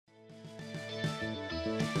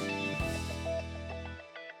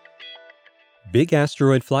Big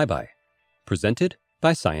Asteroid Flyby, presented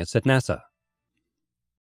by Science at NASA.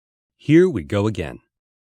 Here we go again.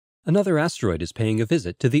 Another asteroid is paying a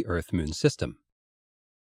visit to the Earth-Moon system.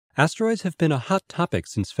 Asteroids have been a hot topic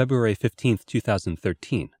since February 15,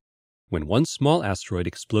 2013, when one small asteroid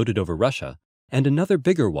exploded over Russia and another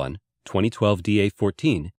bigger one, 2012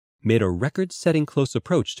 DA14, made a record-setting close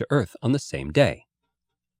approach to Earth on the same day.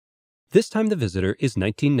 This time the visitor is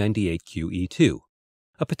 1998 QE2,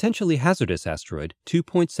 a potentially hazardous asteroid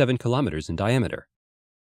 2.7 kilometers in diameter.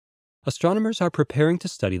 Astronomers are preparing to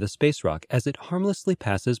study the space rock as it harmlessly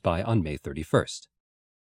passes by on May 31st.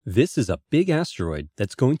 This is a big asteroid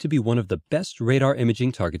that's going to be one of the best radar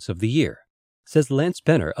imaging targets of the year, says Lance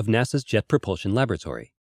Benner of NASA's Jet Propulsion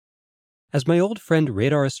Laboratory. As my old friend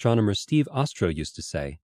radar astronomer Steve Ostro used to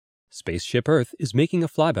say, Spaceship Earth is making a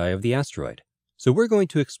flyby of the asteroid, so we're going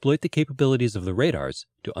to exploit the capabilities of the radars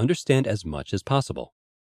to understand as much as possible.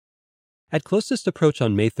 At closest approach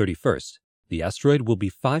on May 31st, the asteroid will be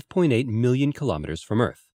 5.8 million kilometers from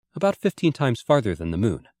Earth, about 15 times farther than the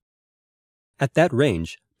Moon. At that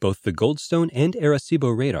range, both the Goldstone and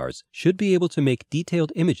Arecibo radars should be able to make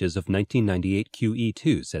detailed images of 1998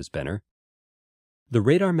 QE2, says Benner. The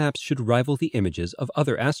radar maps should rival the images of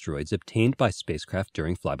other asteroids obtained by spacecraft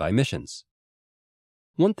during flyby missions.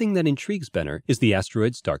 One thing that intrigues Benner is the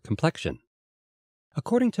asteroid's dark complexion.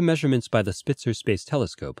 According to measurements by the Spitzer Space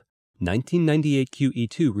Telescope, 1998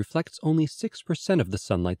 QE2 reflects only 6% of the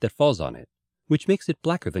sunlight that falls on it, which makes it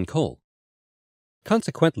blacker than coal.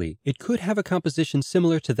 Consequently, it could have a composition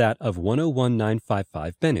similar to that of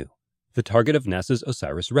 101955 Bennu, the target of NASA's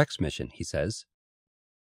OSIRIS-REx mission, he says.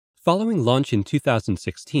 Following launch in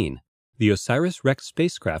 2016, the OSIRIS-REx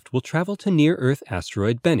spacecraft will travel to near-Earth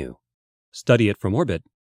asteroid Bennu, study it from orbit,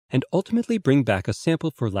 and ultimately bring back a sample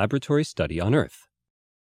for laboratory study on Earth.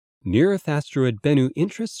 Near-Earth asteroid Bennu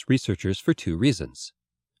interests researchers for two reasons.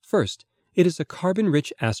 First, it is a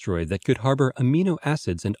carbon-rich asteroid that could harbor amino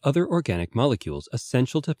acids and other organic molecules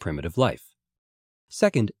essential to primitive life.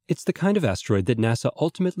 Second, it's the kind of asteroid that NASA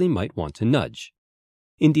ultimately might want to nudge.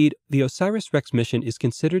 Indeed, the OSIRIS-REx mission is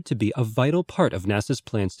considered to be a vital part of NASA's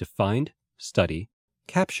plans to find, study,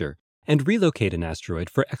 capture, and relocate an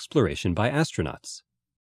asteroid for exploration by astronauts.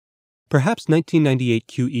 Perhaps 1998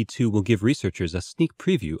 QE2 will give researchers a sneak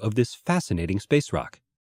preview of this fascinating space rock.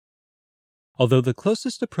 Although the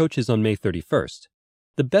closest approach is on May 31st,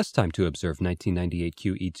 the best time to observe 1998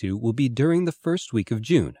 QE2 will be during the first week of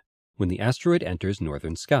June, when the asteroid enters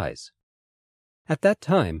northern skies. At that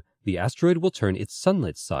time, the asteroid will turn its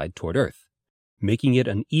sunlit side toward Earth, making it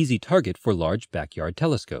an easy target for large backyard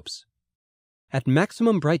telescopes. At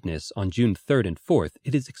maximum brightness on June 3rd and 4th,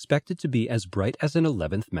 it is expected to be as bright as an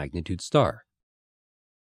 11th magnitude star.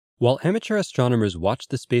 While amateur astronomers watch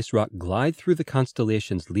the space rock glide through the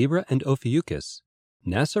constellations Libra and Ophiuchus,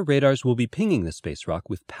 NASA radars will be pinging the space rock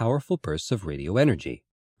with powerful bursts of radio energy,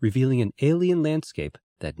 revealing an alien landscape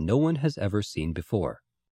that no one has ever seen before.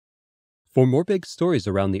 For more big stories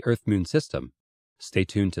around the Earth-Moon system, stay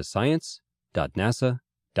tuned to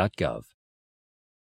science.nasa.gov.